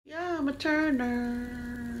I'm a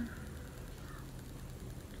turner.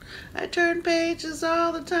 I turn pages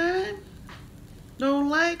all the time. Don't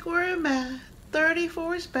like where I'm at.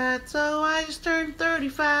 34 is bad, so I just turned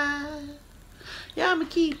 35. Yeah, I'm a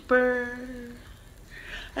keeper.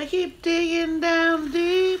 I keep digging down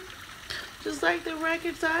deep, just like the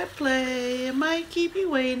records I play. It might keep you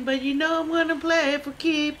waiting, but you know I'm gonna play for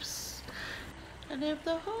keeps. And if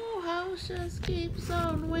the whole house just keeps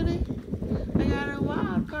on winning, I got a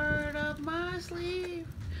wild card up my sleeve.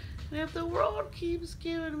 And if the world keeps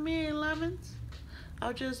giving me lemons,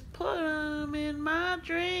 I'll just put 'em in my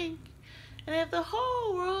drink. And if the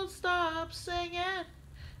whole world stops singing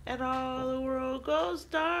and all the world goes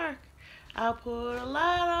dark, I'll put a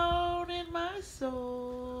light on in my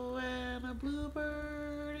soul and a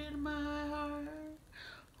bluebird in my heart.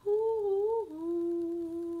 Ooh,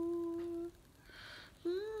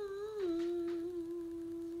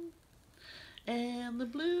 and the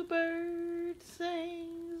bluebird